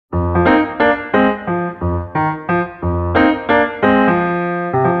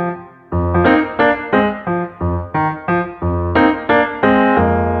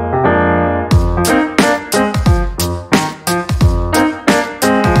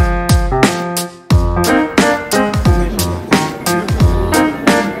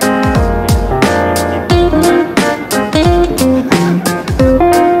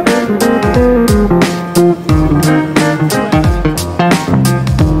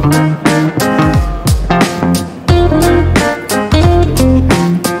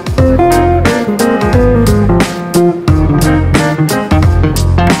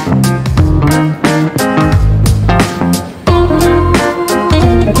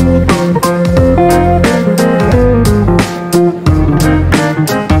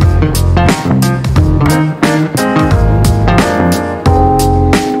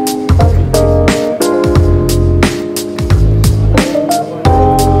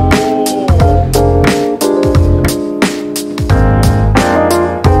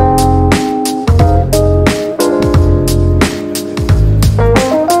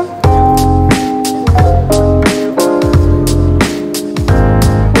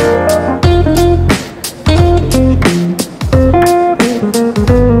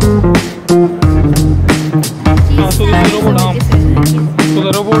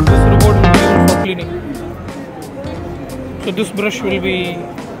brush will be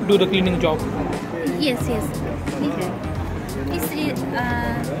do the cleaning job. Yes.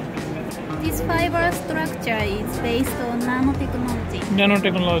 This fiber structure is based on nanotechnology.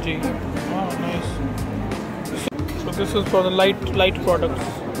 Nanotechnology. Oh, nice. So this is for the light products.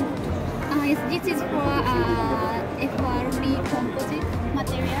 Yes, this is for FRP composite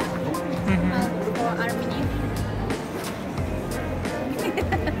material for aluminum.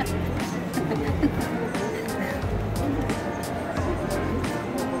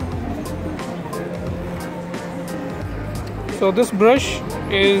 So this brush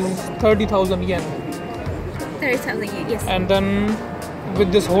is 30,000 yen. 30,000 yen, yes. And then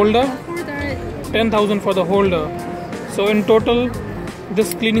with this holder, 10,000 for the holder. So in total,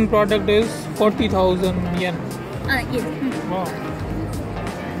 this cleaning product is 40,000 yen. Yes. Wow.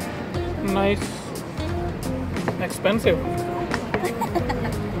 Nice. Expensive.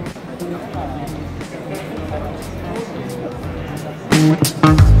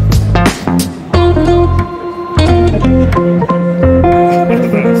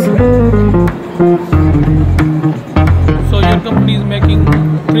 So your company is making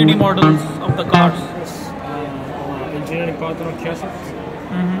 3D models of the cars. Engineering partner Kinki.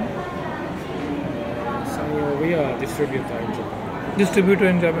 So we are distributor in Japan. Distributor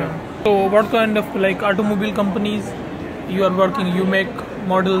in Japan. So what kind of like automobile companies you are working? You make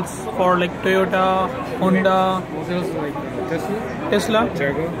models for like Toyota, Honda, Models like Tesla,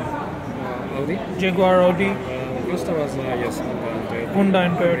 Jaguar, Audi. Jaguar, Audi, Customers yes, Honda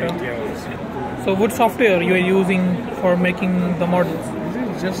and Toyota. Yeah. So what software you are using for making the models?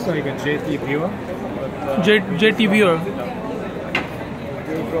 This is just like a JT viewer. But, JT viewer.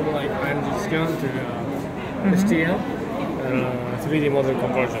 From like IMG scan to STL, 3D model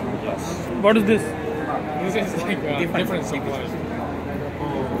conversion. Yes. What is this? This is like different supplies.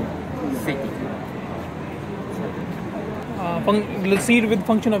 The seat with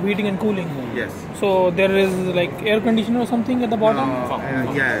function of heating and cooling. Yes. So there is like air conditioner or something at the bottom?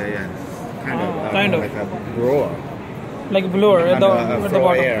 Yeah. Kind of. Like a blower. Like a blower at the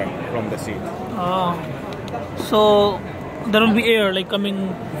bottom. Air from the seat. So there will be air like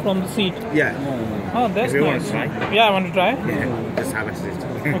coming from the seat. Yeah. Oh, that's If you nice. want to try. Yeah, I want to try. Yeah. Just have a seat.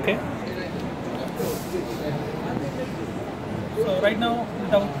 Okay. So right now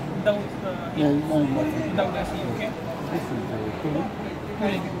without AC, okay? Cooling.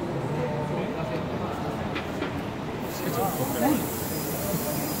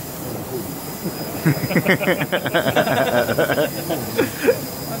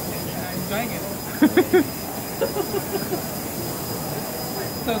 Enjoying it.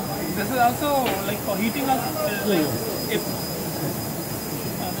 So this is also like for heating up. Like if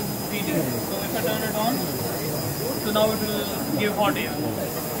this is heating, so if I turn it on, so now it will give hot air.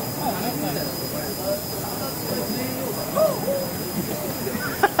 Oh, that's nice.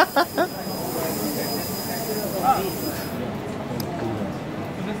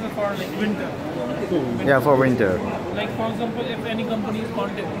 So this is for like winter. Yeah, for winter. Like for example, if any company is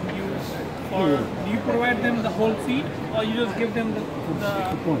contacting you, or do you provide them the whole seat, or you just give them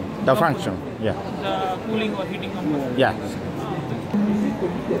the function. Yeah. the cooling or heating component? Yeah.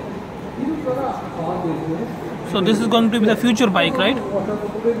 So this is going to be the future bike, right?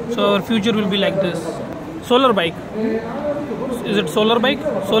 So our future will be like this. Solar bike. Is it solar bike?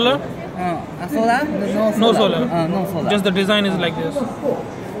 Solar? Solar? No solar. No solar. Just the design is like this.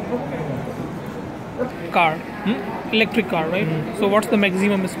 Car. Electric car, right? So what's the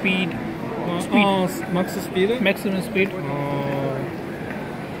maximum speed? Max speed? Maximum speed?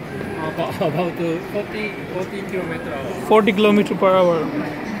 About 40 kilometer hour. 40 kilometer per hour.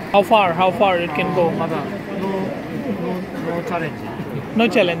 How far it can go? No challenge. No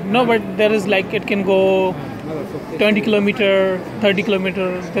challenge. No, but there is like it can go 20 kilometer, 30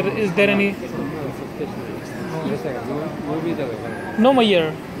 kilometers. Is there any? No, my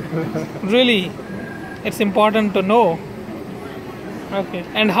year. Really? It's important to know. Okay.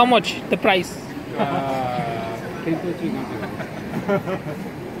 And how much? The price? No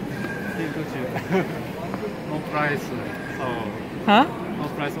price. Huh? No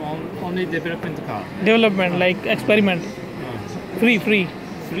price. Only development car. Development, like experiment. Free. Free?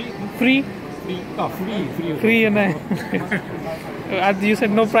 Free. Free. And as you said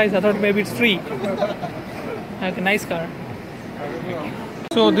no price, I thought maybe it's free. Okay, nice car.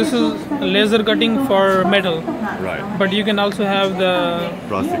 So this is laser cutting for metal. Right. But you can also have the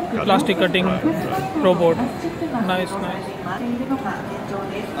plastic cutting robot. Nice.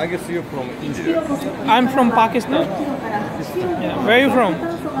 I guess you're from India. I'm from Pakistan. Yeah. Where are you from?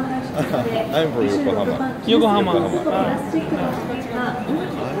 I'm from Yokohama. Yokohama.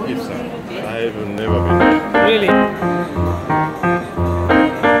 I've never been there. Really?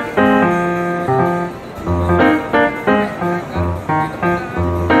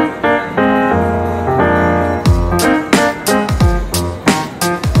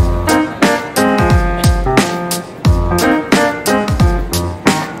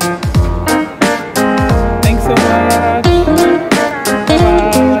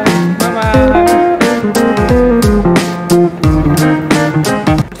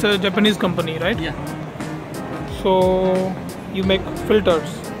 Japanese company, right? Yeah. So you make filters,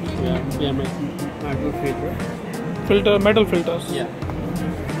 Yeah, my filter. metal filters. Yeah.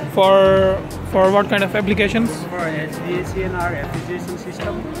 For what kind of applications? For HVAC and our refrigeration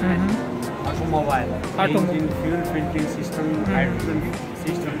system, automobile, Automobile. engine fuel filtering system, hydrogen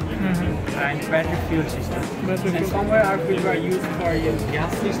system, and battery fuel system. Battery And fuel. somewhere our filter are used for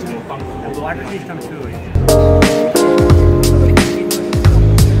gas system and water system too.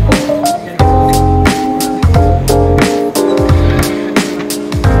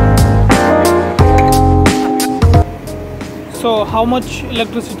 So how much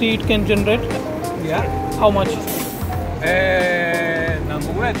electricity it can generate? Yeah. How much? 何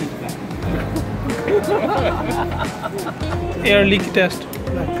個ぐらいって言ってた Air leak test.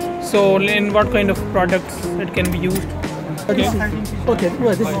 So in what kind of products it can be used? This is, okay,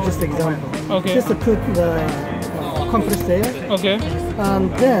 well, this is just an example. Okay. Just to put the compressed air, Okay. and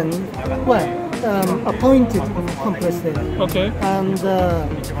then, well, a pointed compressed air. Okay. And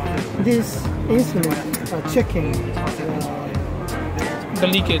this instrument checking, The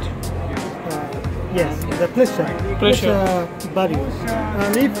leakage. yes, the pressure values.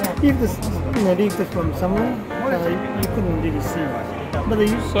 And if this leaked from somewhere, you couldn't really see. But So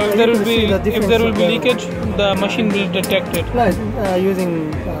you if there can will be see the difference if there will of be the- leakage, the machine will detect it. Right, using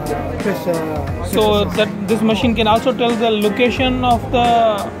pressure. So sensors. that this machine can also tell the location of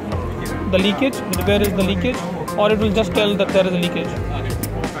the leakage, where is the leakage, or it will just tell that there is a leakage.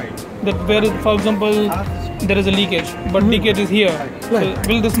 That where is, for example, there is a leakage, but leakage is here. Right. So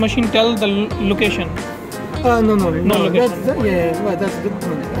will this machine tell the location? No, location. Well, that's a good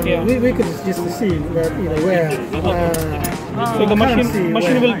point. I mean, Yeah. we could just see that, where. So the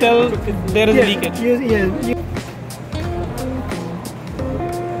machine will tell there is a leakage.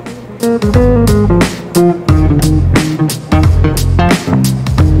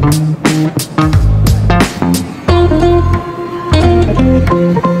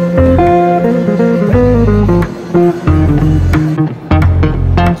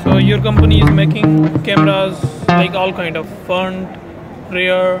 So your company is making cameras like all kind of front,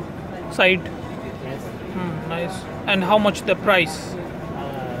 rear, side. Nice. And how much the price?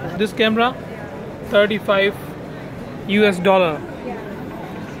 This camera, $35 US.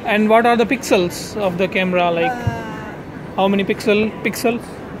 And what are the pixels of the camera? Like how many pixels?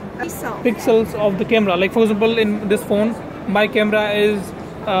 Pixels of the camera. Like for example, in this phone, my camera is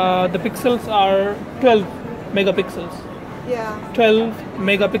the pixels are 12 megapixels. Yeah. 12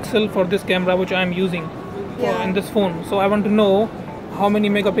 megapixel for this camera which I am using in this phone. So I want to know how many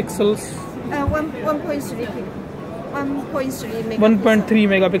megapixels. 1.3 megapixels. 1.3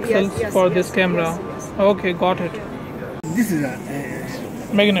 megapixels Yes, for yes, this camera. yes. Okay, got it. This is a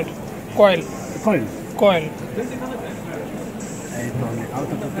Magnet, coil. coil. アウ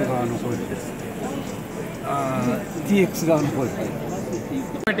トプット側のコイルです。TX 側のコイル。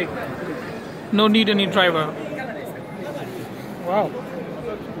 Automatic. No need any driver. Wow.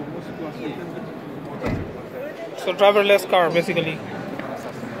 So driverless car basically.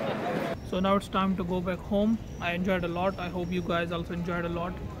 So now it's time to go back home. I enjoyed a lot. I hope you guys also enjoyed a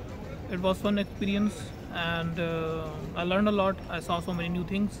lot. It was fun experience and I learned a lot. I saw so many new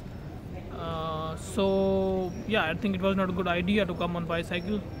things. So yeah, I think it was not a good idea to come on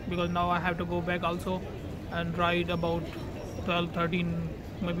bicycle because now I have to go back also and ride about 12, 13,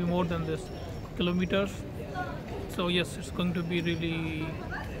 maybe more than this kilometers. So yes, it's going to be really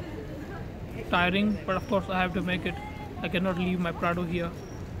tiring, but of course I have to make it. I cannot leave my Prado here.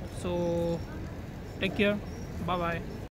 So take care. Bye bye.